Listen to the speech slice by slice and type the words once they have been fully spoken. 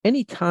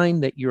any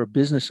time that you're a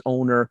business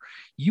owner,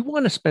 you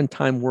want to spend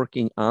time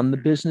working on the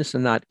business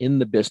and not in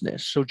the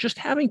business. So just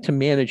having to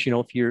manage,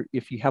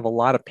 if you have a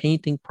lot of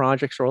painting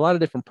projects or a lot of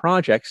different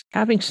projects,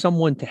 having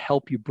someone to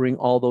help you bring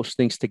all those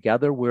things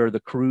together, where the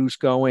crew's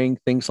going,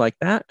 things like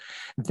that,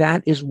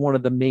 that is one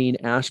of the main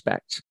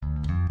aspects.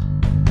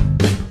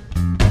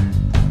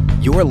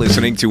 You're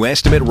listening to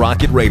Estimate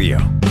Rocket Radio,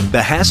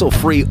 the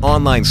hassle-free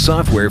online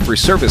software for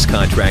service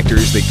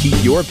contractors that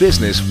keep your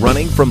business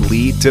running from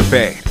lead to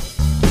paid.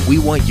 We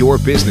want your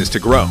business to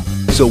grow,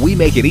 so we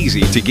make it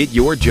easy to get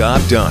your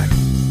job done.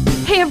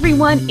 Hey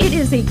everyone, it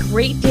is a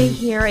great day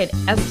here at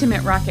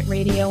Estimate Rocket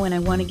Radio, and I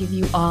want to give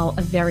you all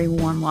a very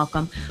warm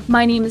welcome.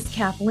 My name is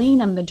Kathleen.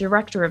 I'm the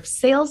Director of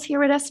Sales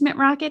here at Estimate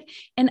Rocket,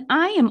 and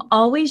I am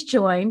always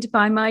joined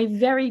by my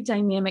very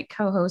dynamic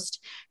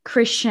co-host,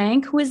 Chris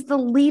Shank, who is the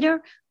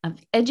leader of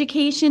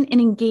education and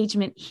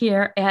engagement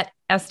here at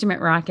Estimate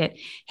Rocket.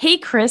 Hey,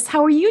 Chris,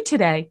 how are you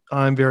today?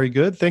 I'm very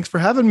good. Thanks for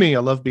having me. I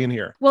love being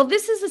here. Well,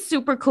 this is a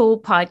super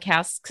cool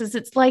podcast because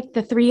it's like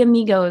the three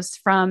amigos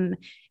from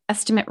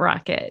Estimate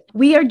Rocket.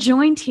 We are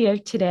joined here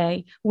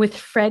today with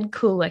Fred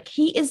Kulik.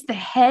 He is the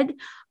head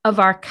of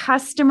our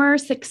customer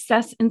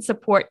success and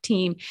support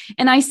team.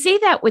 And I say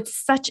that with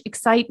such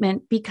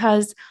excitement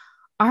because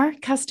our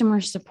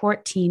customer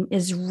support team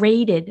is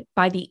rated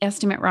by the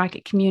Estimate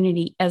Rocket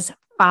community as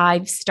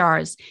 5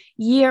 stars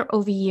year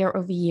over year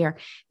over year.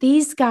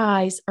 These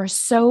guys are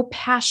so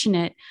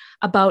passionate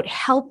about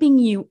helping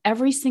you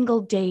every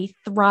single day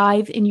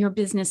thrive in your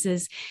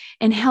businesses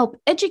and help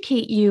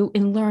educate you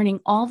in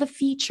learning all the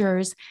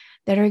features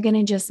that are going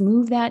to just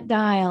move that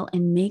dial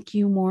and make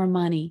you more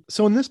money.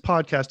 So in this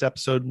podcast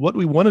episode, what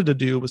we wanted to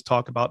do was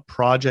talk about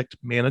project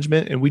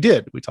management. And we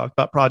did. We talked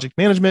about project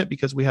management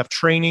because we have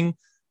training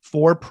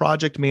for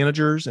project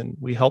managers, and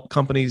we help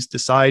companies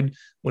decide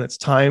when it's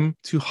time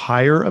to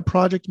hire a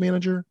project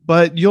manager.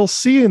 But you'll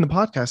see in the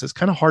podcast, it's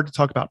kind of hard to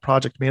talk about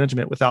project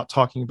management without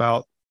talking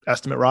about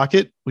Estimate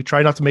Rocket. We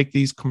try not to make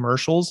these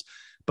commercials,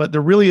 but there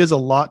really is a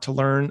lot to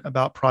learn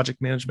about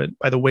project management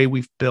by the way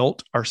we've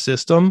built our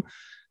system.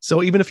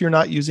 So even if you're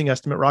not using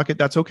Estimate Rocket,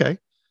 that's okay.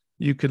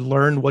 You could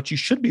learn what you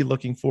should be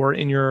looking for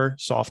in your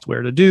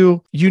software to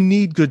do. You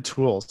need good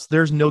tools.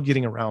 There's no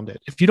getting around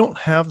it. If you don't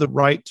have the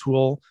right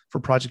tool for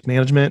project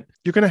management,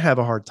 you're going to have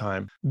a hard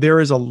time. There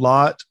is a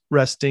lot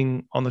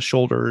resting on the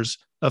shoulders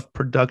of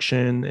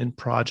production and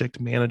project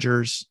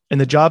managers,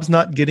 and the job's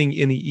not getting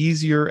any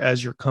easier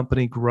as your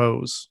company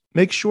grows.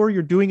 Make sure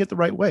you're doing it the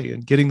right way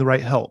and getting the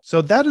right help.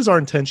 So that is our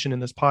intention in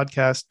this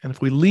podcast. And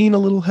if we lean a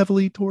little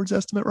heavily towards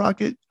Estimate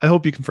Rocket, I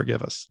hope you can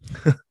forgive us.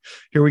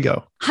 Here we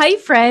go. Hi,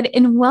 Fred,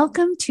 and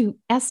welcome to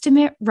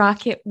Estimate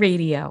Rocket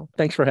Radio.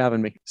 Thanks for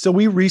having me. So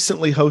we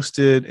recently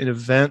hosted an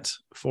event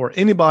for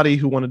anybody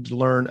who wanted to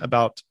learn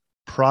about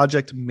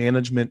project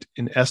management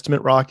in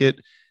Estimate Rocket.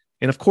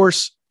 And of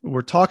course,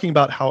 we're talking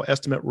about how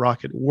Estimate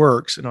Rocket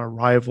works in our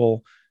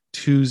Rival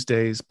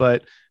Tuesdays,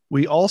 but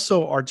we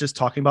also are just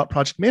talking about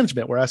project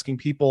management. We're asking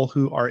people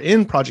who are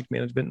in project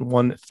management in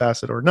one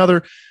facet or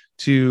another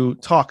to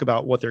talk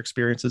about what their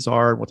experiences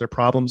are, what their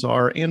problems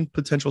are, and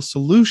potential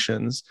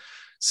solutions.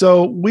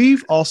 So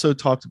we've also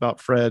talked about,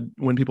 Fred,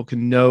 when people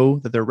can know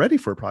that they're ready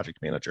for a project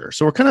manager.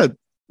 So we're kind of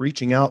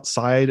reaching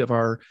outside of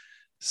our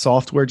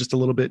software just a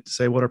little bit to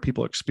say, what are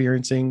people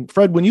experiencing?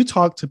 Fred, when you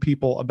talk to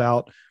people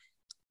about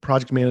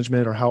project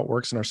management or how it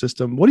works in our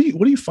system, what are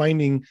you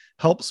finding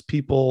helps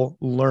people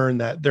learn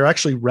that they're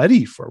actually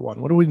ready for one?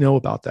 What do we know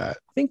about that?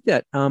 I think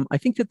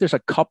that there's a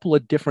couple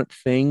of different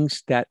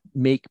things that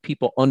make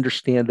people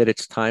understand that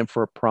it's time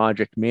for a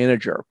project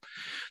manager.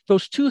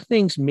 Those two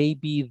things may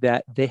be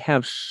that they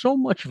have so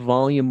much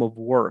volume of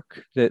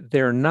work that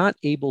they're not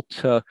able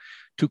to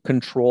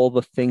control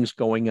the things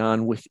going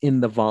on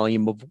within the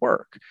volume of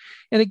work.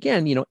 And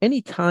again,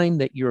 any time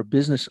that you're a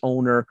business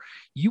owner,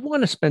 you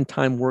want to spend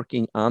time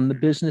working on the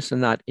business and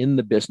not in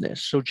the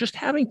business. So just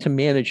having to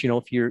manage,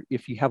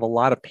 if you have a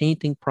lot of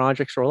painting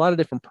projects or a lot of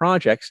different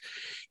projects,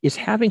 is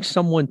having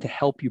someone to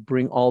help you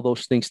bring all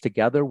those things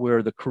together,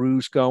 where the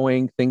crew's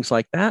going, things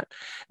like that.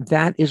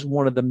 That is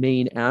one of the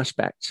main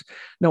aspects.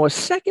 Now, a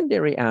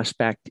secondary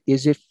aspect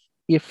is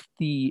if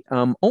the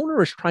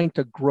owner is trying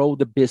to grow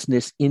the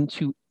business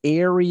into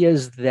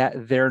areas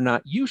that they're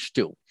not used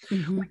to.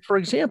 Mm-hmm. Like, for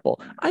example,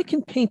 I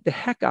can paint the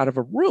heck out of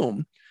a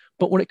room,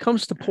 but when it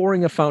comes to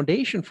pouring a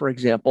foundation, for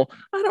example,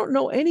 I don't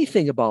know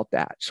anything about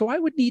that. So I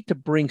would need to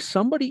bring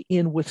somebody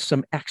in with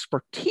some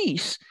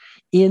expertise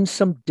in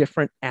some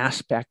different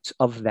aspects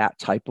of that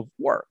type of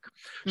work.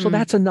 So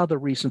that's another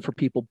reason for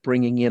people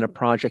bringing in a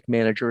project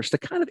manager, is to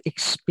kind of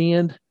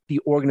expand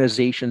the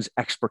organization's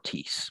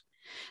expertise.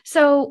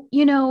 So,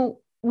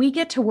 we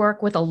get to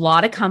work with a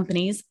lot of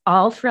companies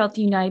all throughout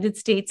the United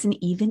States and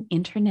even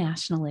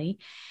internationally.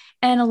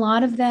 And a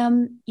lot of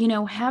them,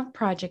 have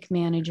project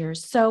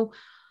managers. So,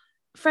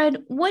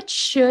 Fred, what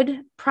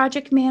should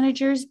project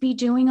managers be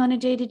doing on a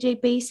day-to-day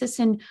basis?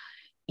 And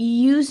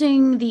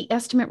using the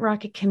Estimate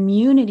Rocket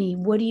community,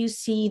 what do you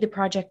see the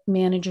project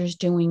managers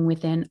doing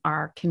within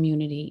our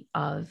community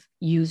of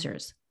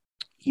users?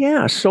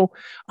 Yeah, so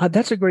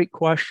that's a great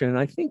question.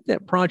 I think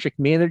that project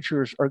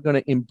managers are going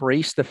to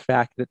embrace the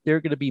fact that they're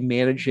going to be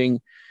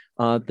managing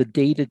the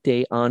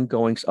day-to-day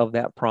ongoings of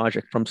that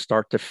project from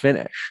start to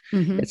finish.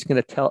 Mm-hmm. It's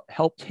going to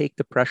help take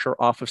the pressure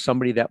off of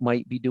somebody that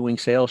might be doing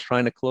sales,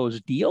 trying to close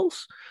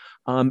deals,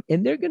 and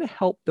they're going to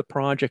help the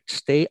project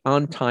stay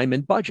on time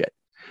and budget.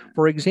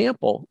 For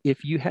example, if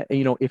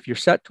if you're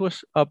set to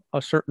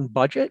a certain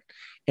budget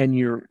and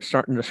you're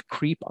starting to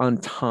creep on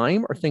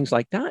time or things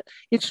like that,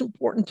 it's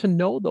important to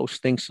know those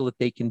things so that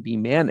they can be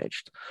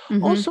managed.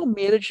 Mm-hmm. Also,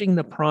 managing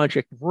the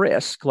project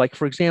risk, like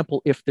for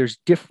example, if there's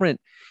different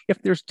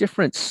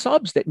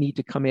subs that need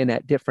to come in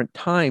at different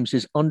times,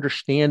 is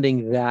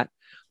understanding that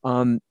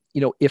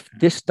if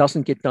this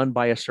doesn't get done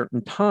by a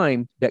certain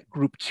time, that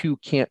group two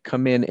can't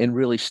come in and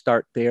really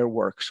start their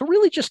work. So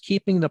really just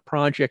keeping the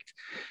project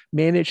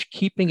managed,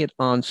 keeping it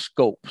on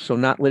scope. So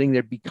not letting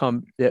there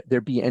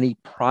be any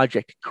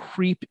project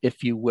creep,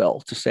 if you will,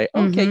 to say,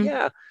 okay, Mm-hmm.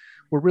 yeah,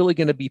 we're really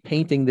going to be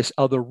painting this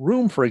other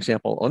room, for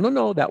example. Oh,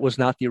 no, that was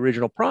not the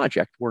original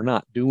project. We're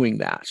not doing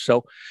that.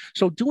 So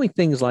doing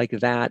things like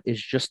that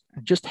is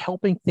just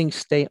helping things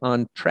stay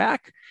on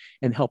track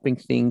and helping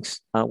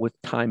things with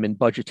time and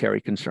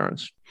budgetary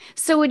concerns.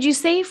 So would you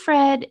say,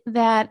 Fred,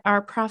 that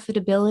our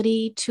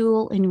profitability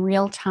tool in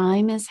real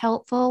time is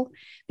helpful?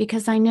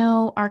 Because I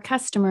know our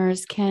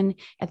customers can,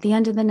 at the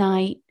end of the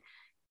night,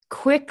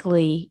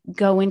 quickly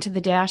go into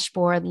the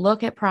dashboard,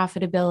 look at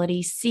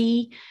profitability,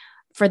 see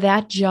for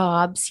that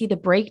job, see the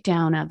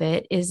breakdown of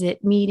it. Is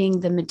it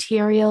meeting the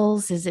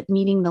materials? Is it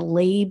meeting the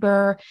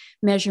labor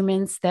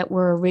measurements that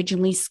were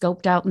originally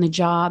scoped out in the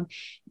job?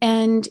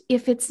 And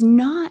if it's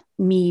not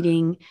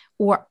meeting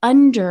or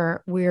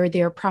under where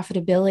their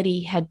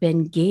profitability had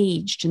been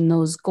gauged in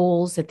those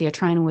goals that they're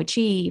trying to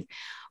achieve,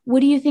 what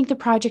do you think the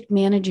project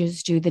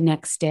managers do the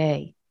next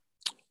day?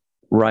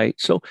 Right.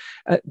 So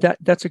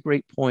that's a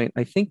great point.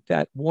 I think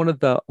that one of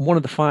the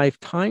 5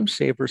 time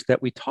savers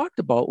that we talked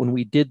about when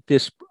we did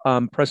this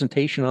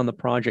presentation on the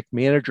project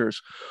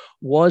managers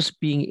was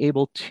being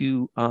able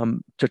to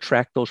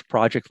track those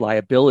project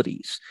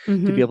liabilities,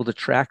 Mm-hmm. to be able to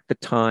track the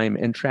time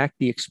and track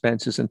the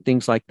expenses and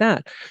things like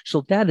that.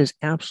 So that is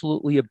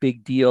absolutely a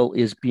big deal.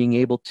 Is being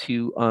able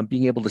to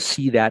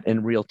see that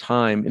in real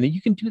time, and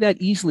you can do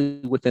that easily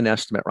within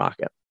Estimate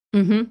Rocket.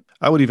 Mm-hmm.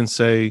 I would even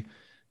say,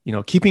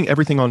 keeping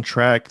everything on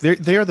track.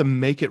 They are the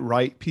make it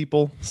right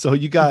people. So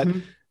you got Mm-hmm.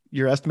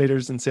 your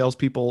estimators and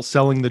salespeople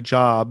selling the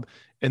job,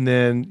 and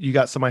then you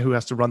got somebody who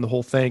has to run the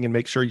whole thing and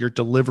make sure you're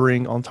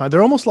delivering on time.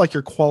 They're almost like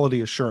your quality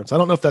assurance. I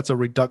don't know if that's a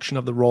reduction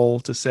of the role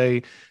to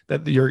say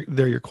that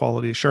they're your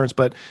quality assurance,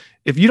 but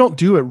if you don't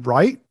do it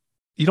right,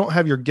 you don't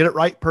have your get it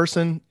right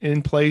person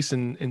in place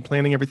and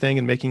planning everything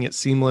and making it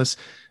seamless,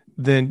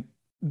 then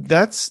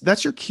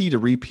that's your key to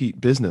repeat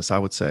business, I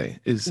would say,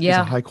 is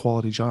a high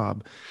quality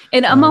job.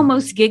 And I'm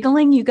almost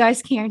giggling. You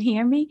guys can't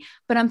hear me,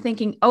 but I'm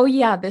thinking, oh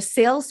yeah, the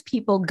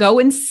salespeople go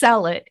and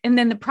sell it. And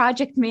then the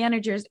project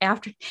managers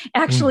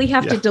actually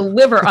have to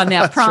deliver on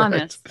that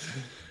promise. Right.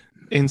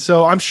 And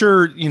so I'm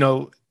sure,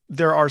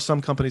 there are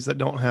some companies that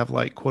don't have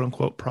like quote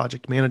unquote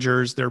project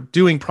managers. They're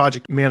doing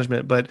project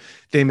management, but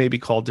they may be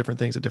called different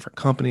things at different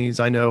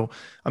companies. I know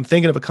I'm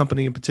thinking of a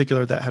company in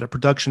particular that had a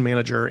production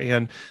manager.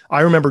 And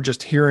I remember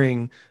just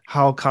hearing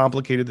how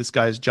complicated this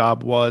guy's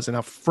job was and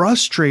how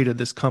frustrated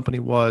this company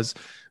was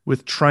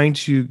with trying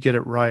to get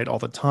it right all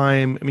the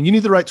time. I mean, you need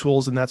the right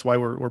tools, and that's why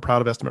we're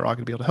proud of Estimate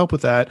Rocket to be able to help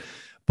with that.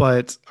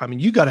 But I mean,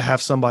 you got to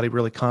have somebody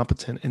really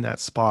competent in that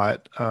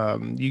spot.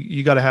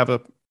 You got to have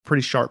a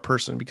pretty sharp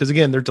person, because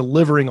again, they're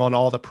delivering on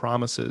all the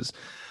promises.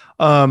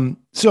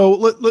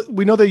 So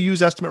we know they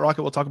use Estimate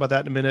Rocket. We'll talk about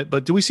that in a minute,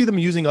 but do we see them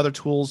using other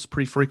tools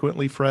pretty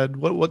frequently, Fred?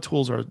 What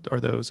tools are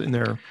those in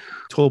their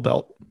tool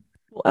belt?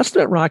 Well,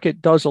 Estimate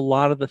Rocket does a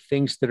lot of the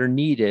things that are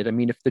needed. I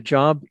mean, if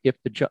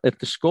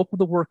the scope of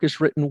the work is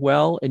written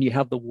well and you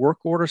have the work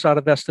orders out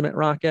of Estimate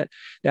Rocket,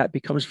 that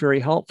becomes very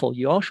helpful.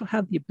 You also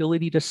have the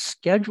ability to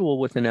schedule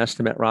within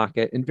Estimate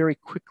Rocket and very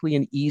quickly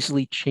and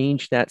easily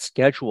change that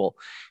schedule.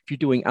 If you're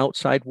doing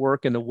outside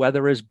work and the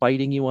weather is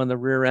biting you on the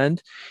rear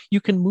end,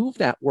 you can move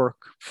that work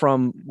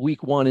from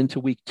week 1 into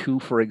week 2,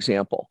 for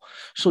example.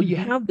 So you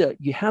have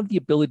the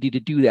ability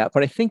to do that.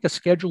 But I think a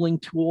scheduling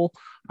tool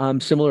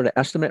similar to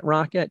Estimate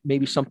Rocket,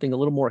 maybe something a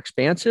little more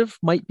expansive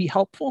might be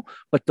helpful,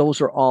 but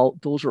those are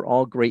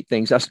all great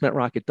things. Estimate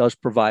Rocket does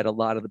provide a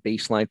lot of the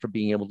baseline for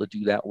being able to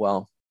do that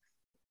well.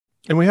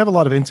 And we have a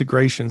lot of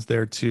integrations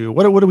there too.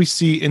 What do we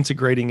see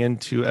integrating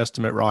into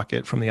Estimate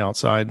Rocket from the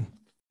outside?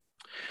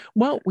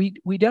 Well, we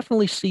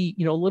definitely see,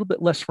 a little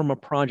bit less from a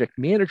project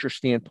manager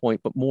standpoint,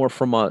 but more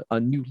from a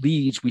new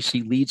leads. We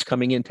see leads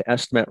coming into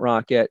Estimate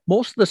Rocket.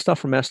 Most of the stuff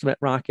from Estimate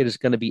Rocket is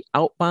going to be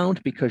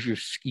outbound because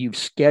you've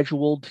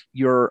scheduled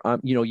your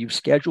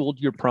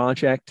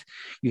project.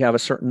 You have a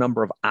certain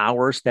number of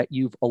hours that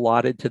you've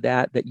allotted to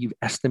that you've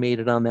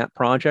estimated on that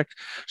project.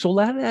 So a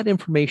lot of that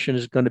information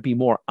is going to be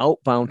more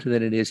outbound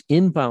than it is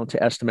inbound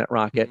to Estimate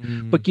Rocket,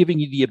 but giving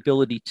you the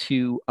ability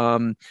to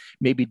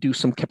maybe do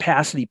some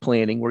capacity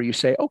planning where you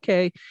say,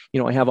 okay,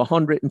 I have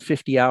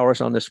 150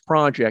 hours on this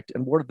project,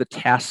 and what are the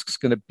tasks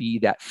going to be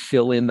that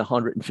fill in the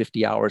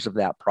 150 hours of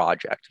that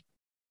project?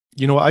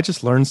 I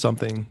just learned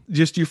something.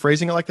 Just you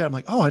phrasing it like that, I'm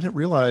like, oh, I didn't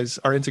realize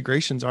our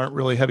integrations aren't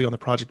really heavy on the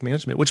project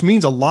management, which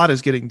means a lot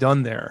is getting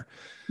done there.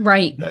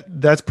 Right.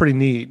 That's pretty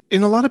neat.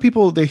 And a lot of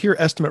people, they hear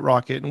Estimate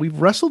Rocket, and we've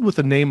wrestled with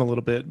the name a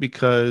little bit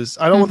because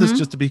I don't want this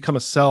just to become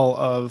a sell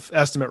of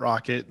Estimate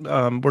Rocket.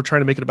 We're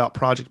trying to make it about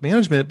project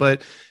management,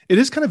 but it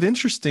is kind of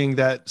interesting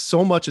that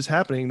so much is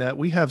happening, that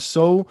we have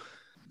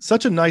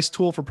such a nice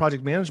tool for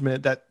project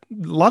management that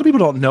a lot of people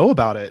don't know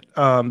about it.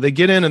 They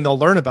get in and they'll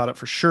learn about it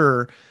for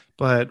sure.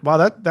 But wow,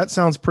 that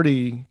sounds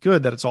pretty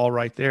good that it's all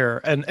right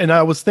there. And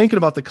I was thinking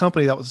about the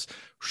company that was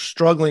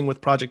struggling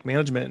with project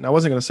management, and I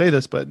wasn't going to say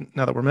this, but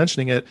now that we're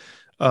mentioning it,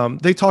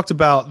 they talked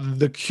about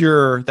the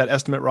cure that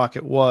Estimate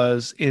Rocket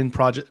was in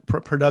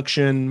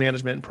production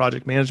management and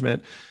project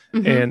management,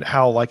 and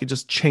how it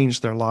just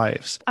changed their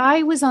lives.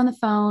 I was on the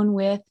phone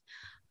with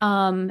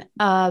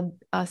a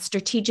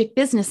strategic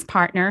business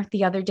partner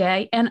the other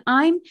day, and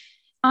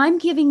I'm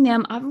giving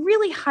them a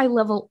really high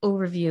level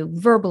overview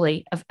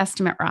verbally of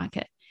Estimate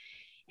Rocket.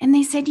 And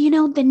they said,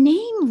 the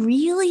name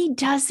really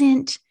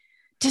doesn't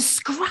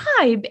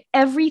describe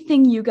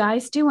everything you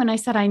guys do. And I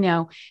said, I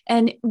know.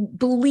 And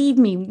believe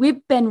me,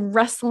 we've been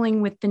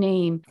wrestling with the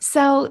name.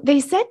 So they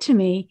said to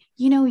me,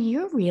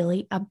 you're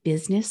really a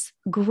business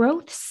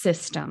growth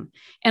system.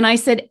 And I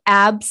said,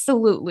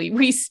 absolutely.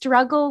 We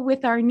struggle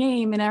with our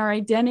name and our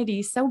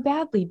identity so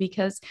badly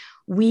because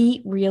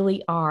we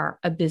really are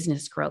a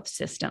business growth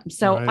system.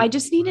 So I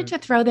just needed to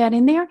throw that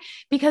in there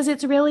because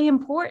it's really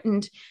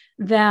important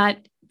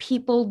that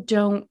people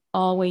don't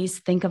always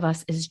think of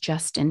us as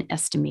just an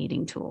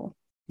estimating tool.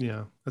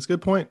 Yeah, that's a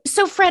good point.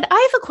 So, Fred,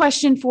 I have a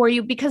question for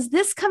you because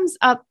this comes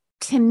up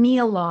to me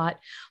a lot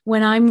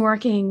when I'm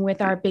working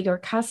with our bigger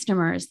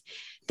customers.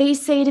 They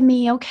say to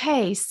me,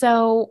 okay,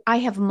 so I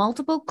have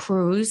multiple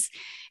crews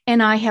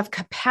and I have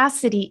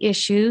capacity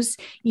issues.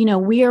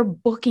 We are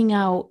booking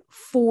out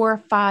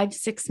 4, 5,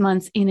 6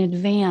 months in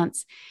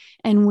advance.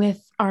 And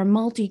with our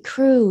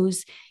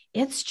multi-crews,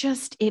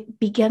 it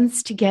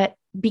begins to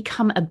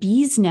become a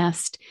bee's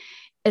nest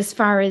as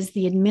far as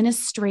the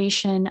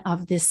administration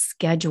of the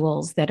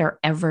schedules that are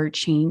ever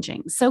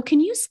changing. So can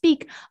you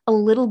speak a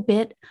little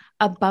bit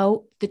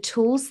about the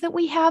tools that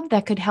we have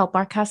that could help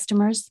our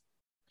customers?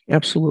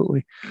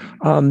 Absolutely.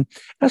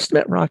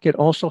 Estimate Rocket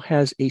also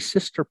has a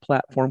sister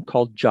platform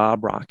called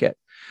Job Rocket.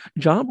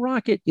 Job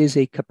Rocket is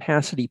a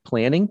capacity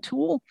planning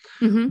tool.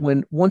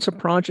 Once a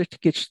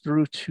project gets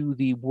through to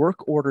the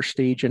work order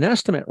stage in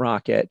Estimate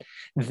Rocket,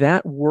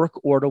 that work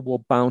order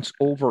will bounce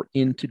over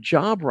into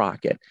Job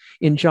Rocket.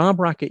 In Job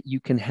Rocket, you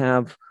can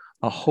have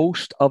a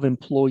host of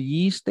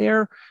employees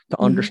there to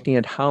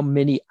understand how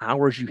many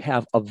hours you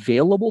have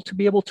available to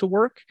be able to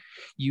work.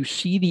 You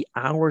see the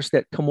hours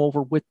that come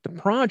over with the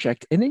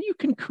project, and then you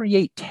can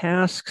create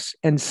tasks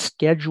and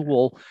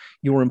schedule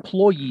your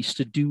employees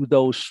to do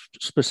those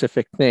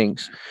specific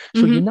things.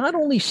 So you not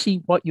only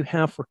see what you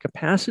have for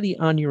capacity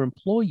on your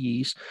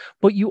employees,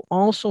 but you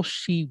also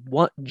see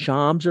what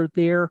jobs are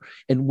there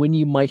and when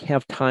you might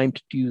have time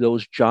to do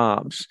those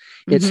jobs.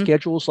 It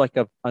schedules like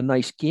a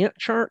nice Gantt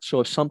chart. So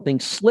if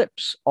something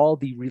slips, all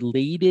the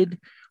related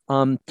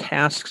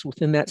tasks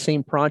within that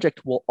same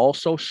project will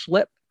also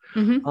slip.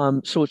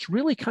 So it's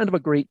really kind of a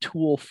great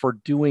tool for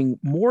doing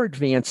more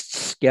advanced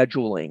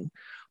scheduling.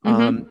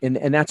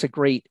 And that's a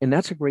great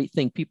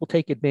thing. People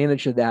take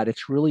advantage of that.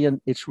 It's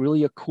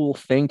really a cool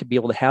thing to be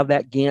able to have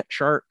that Gantt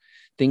chart,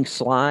 things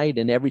slide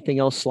and everything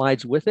else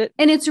slides with it.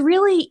 And it's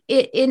really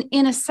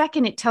in a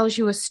second, it tells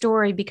you a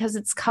story because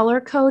it's color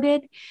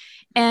coded.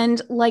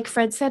 And like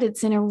Fred said,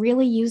 it's in a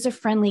really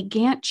user-friendly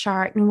Gantt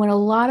chart. And what a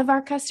lot of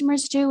our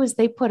customers do is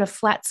they put a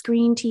flat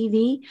screen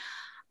TV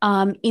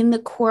in the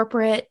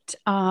corporate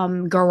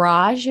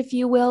garage, if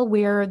you will,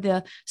 where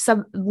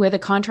the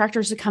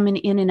contractors are coming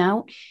in and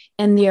out,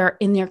 and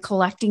they're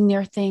collecting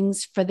their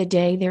things for the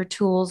day, their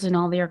tools and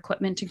all their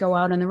equipment to go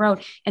out on the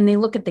road. And they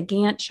look at the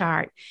Gantt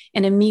chart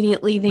and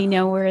immediately they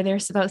know where they're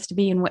supposed to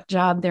be and what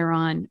job they're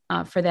on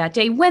for that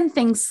day. When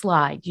things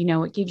slide,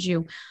 it gives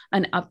you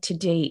an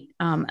up-to-date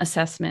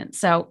assessment.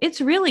 So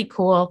it's really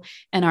cool.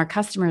 And our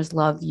customers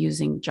love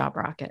using Job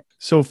Rocket.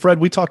 So Fred,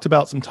 we talked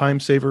about some time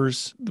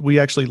savers. We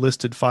actually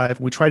listed 5.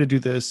 We try to do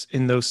this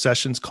in those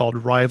sessions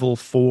called Rival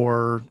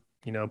for,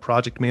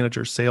 project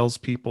managers,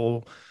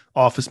 salespeople,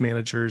 office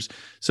managers.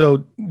 So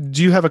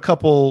do you have a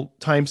couple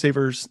time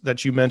savers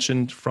that you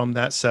mentioned from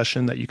that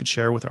session that you could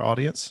share with our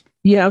audience?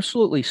 Yeah,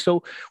 absolutely.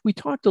 So we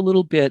talked a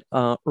little bit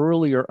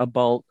earlier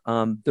about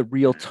the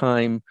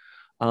real-time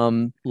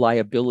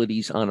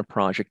liabilities on a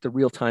project, the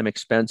real-time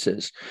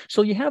expenses.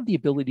 So you have the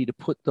ability to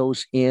put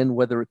those in,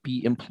 whether it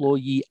be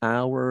employee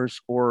hours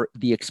or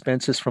the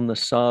expenses from the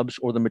subs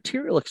or the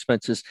material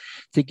expenses,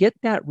 to get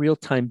that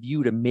real-time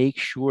view to make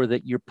sure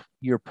that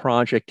your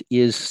project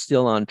is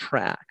still on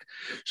track.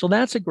 So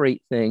that's a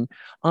great thing.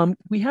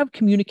 We have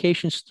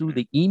communications through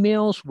the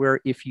emails where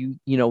if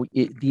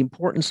the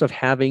importance of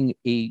having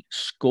a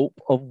scope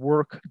of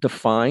work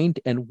defined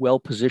and well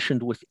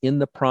positioned within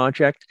the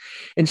project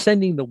and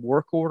sending the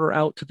work order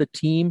out to the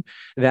team,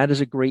 that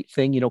is a great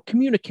thing.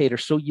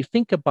 Communicators. So you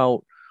think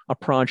about a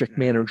project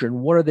manager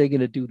and what are they going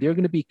to do? They're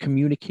going to be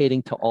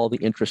communicating to all the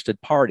interested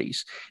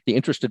parties. The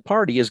interested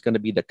party is going to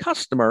be the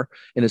customer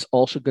and is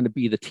also going to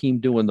be the team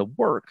doing the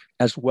work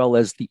as well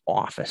as the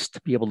office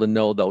to be able to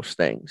know those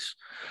things.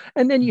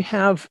 And then you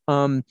have,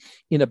 in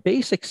a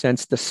basic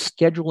sense, the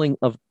scheduling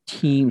of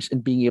teams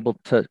and being able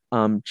to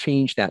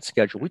change that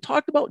schedule. We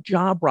talked about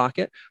Job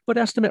Rocket, but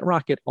Estimate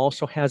Rocket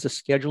also has a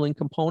scheduling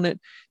component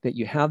that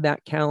you have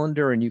that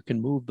calendar and you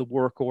can move the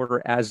work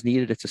order as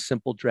needed. It's a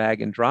simple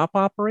drag and drop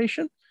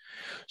operation.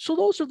 So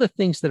those are the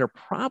things that are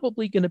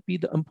probably going to be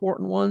the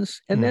important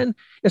ones. And then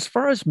as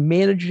far as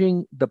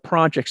managing the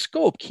project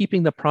scope,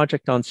 keeping the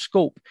project on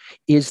scope,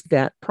 is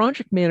that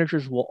project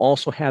managers will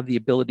also have the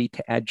ability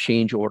to add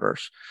change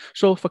orders.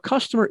 So if a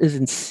customer is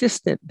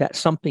insistent that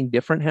something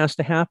different has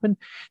to happen,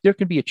 there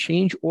can be a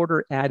change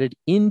order added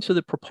into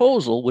the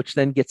proposal, which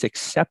then gets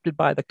accepted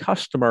by the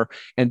customer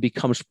and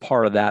becomes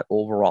part of that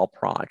overall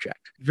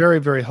project. Very,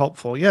 very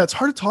helpful. Yeah, it's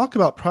hard to talk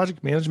about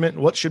project management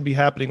and what should be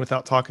happening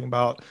without talking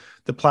about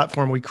the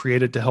platform we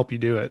created to help you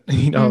do it.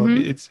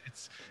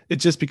 It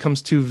just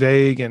becomes too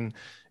vague and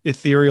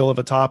ethereal of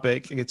a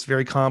topic. It's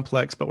very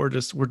complex, but we're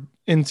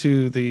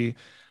into the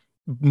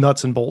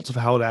nuts and bolts of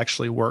how it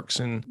actually works.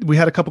 And we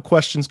had a couple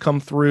questions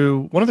come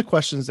through. One of the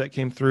questions that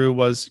came through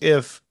was,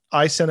 if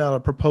I sent out a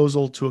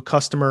proposal to a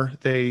customer,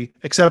 they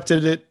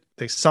accepted it,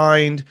 they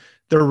signed,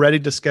 they're ready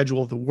to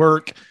schedule the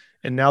work,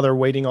 and now they're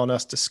waiting on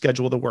us to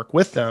schedule the work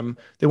with them.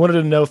 They wanted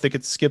to know if they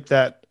could skip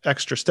that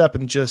extra step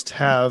and just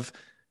have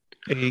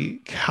a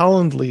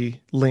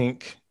Calendly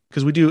link,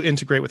 because we do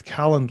integrate with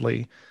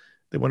Calendly.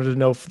 They wanted to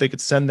know if they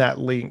could send that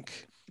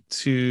link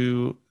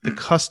to the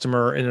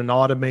customer in an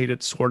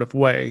automated sort of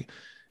way.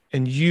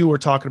 And you were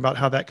talking about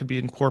how that could be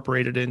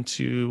incorporated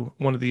into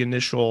one of the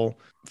initial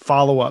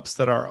follow-ups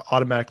that are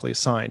automatically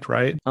assigned,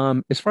 right?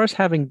 As far as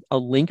having a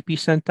link be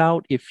sent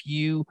out, if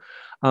you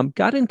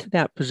got into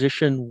that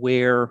position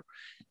where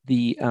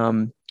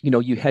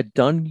you had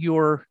done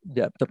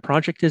the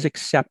project is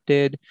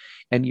accepted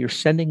and you're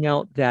sending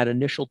out that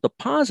initial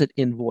deposit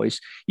invoice,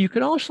 you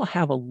could also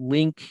have a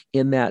link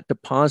in that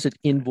deposit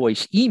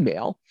invoice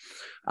email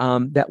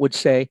that would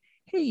say,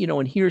 hey,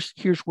 and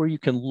here's where you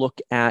can look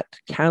at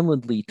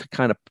Calendly to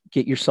kind of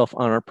get yourself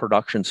on our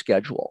production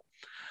schedule.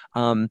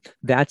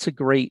 That's a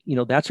great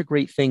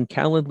thing.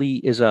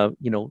 Calendly is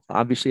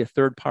obviously a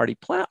third-party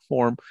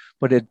platform,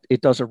 but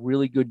it does a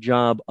really good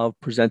job of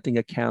presenting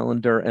a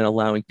calendar and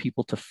allowing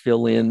people to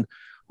fill in,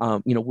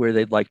 where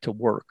they'd like to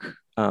work,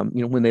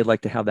 when they'd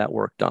like to have that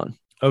work done.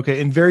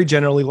 Okay. And very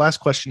generally, last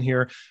question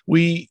here,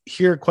 we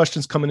hear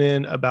questions coming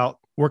in about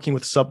working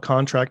with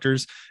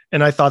subcontractors.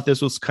 And I thought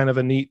this was kind of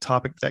a neat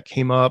topic that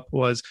came up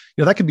was,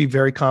 that could be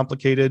very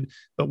complicated,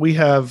 but we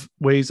have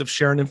ways of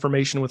sharing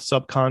information with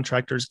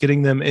subcontractors,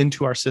 getting them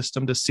into our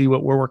system to see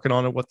what we're working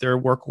on and what their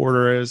work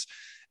order is.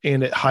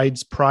 And it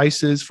hides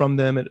prices from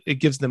them. It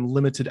gives them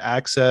limited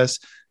access.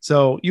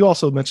 So you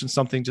also mentioned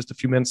something just a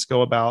few minutes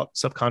ago about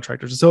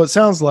subcontractors. So it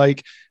sounds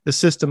like the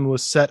system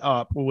was set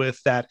up with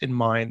that in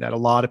mind, that a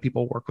lot of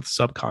people work with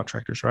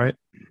subcontractors, right?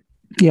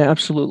 Yeah,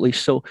 absolutely.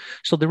 So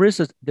there is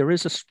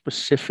a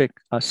specific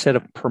set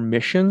of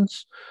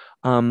permissions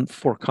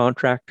for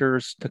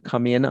contractors to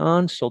come in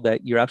on, so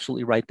that you're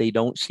absolutely right. They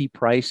don't see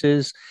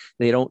prices.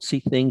 They don't see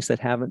things that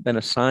haven't been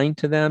assigned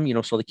to them,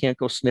 so they can't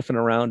go sniffing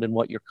around in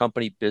what your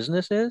company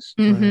business is.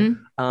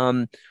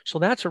 Mm-hmm. So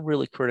that's a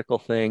really critical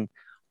thing.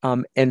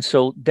 And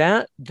so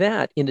that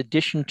in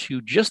addition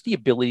to just the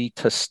ability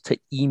to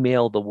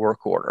email the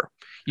work order,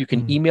 you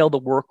can email the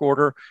work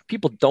order.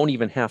 People don't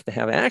even have to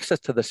have access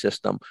to the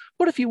system.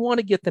 But if you want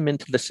to get them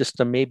into the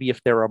system, maybe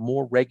if they're a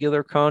more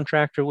regular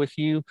contractor with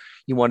you,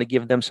 you want to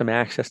give them some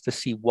access to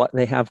see what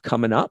they have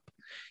coming up,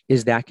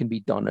 that can be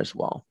done as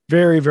well.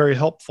 Very, very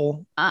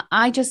helpful.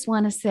 I just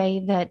want to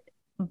say that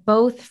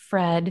both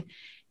Fred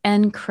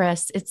and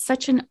Chris, it's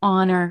such an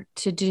honor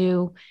to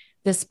do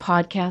this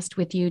podcast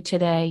with you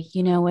today.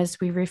 As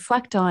we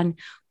reflect on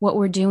what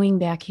we're doing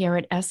back here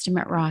at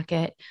Estimate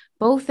Rocket,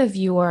 both of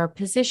your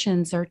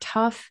positions are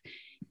tough,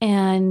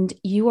 and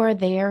you are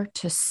there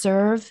to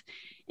serve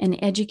and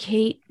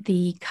educate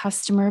the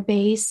customer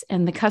base.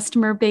 And the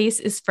customer base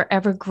is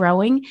forever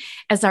growing.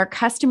 As our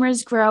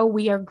customers grow,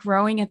 we are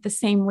growing at the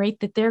same rate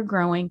that they're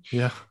growing.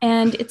 Yeah.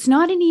 And it's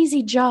not an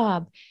easy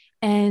job.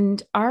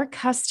 And our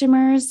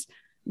customers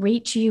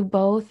rate you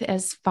both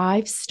as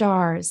 5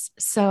 stars.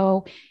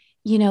 So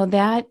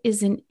that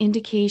is an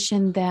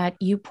indication that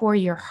you pour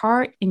your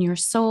heart and your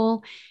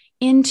soul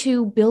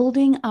into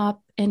building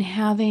up and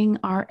having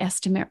our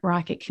Estimate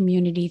Rocket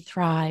community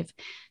thrive.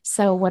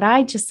 So what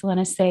I just want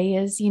to say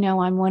is,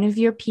 I'm one of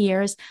your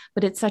peers,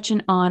 but it's such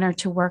an honor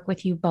to work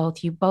with you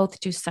both. You both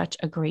do such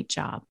a great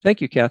job.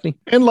 Thank you, Kathy.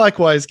 And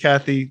likewise,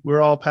 Kathy,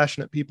 we're all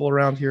passionate people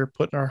around here,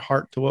 putting our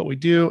heart to what we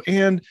do.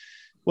 And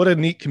what a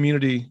neat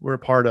community we're a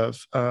part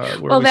of.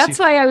 Well, that's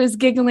why I was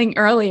giggling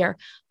earlier.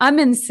 I'm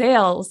in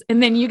sales,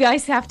 and then you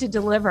guys have to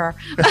deliver.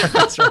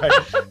 That's right.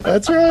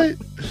 That's right.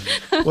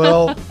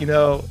 Well,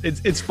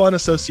 it's fun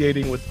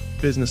associating with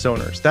business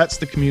owners. That's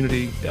the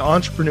community.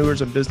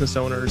 Entrepreneurs and business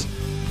owners,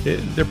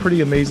 they're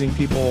pretty amazing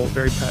people,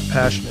 very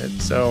passionate.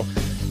 So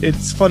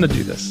it's fun to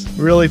do this.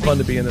 Really fun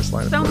to be in this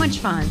line of work. So much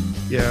fun.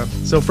 Yeah.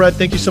 So Fred,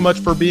 thank you so much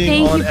for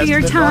being on. Thank you for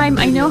your time.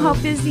 I know how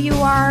busy you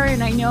are,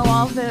 and I know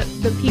all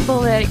the people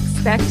that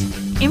expect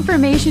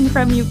information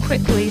from you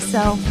quickly.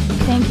 So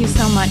thank you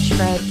so much,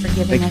 Fred, for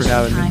giving us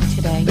your time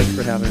today. Thanks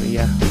for having me.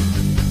 Yeah.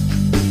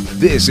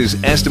 This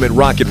is Estimate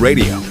Rocket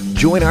Radio.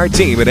 Join our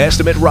team at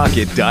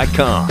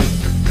estimaterocket.com.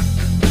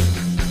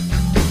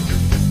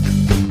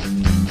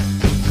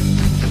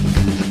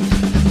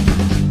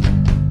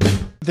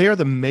 They are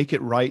the make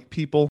it right people.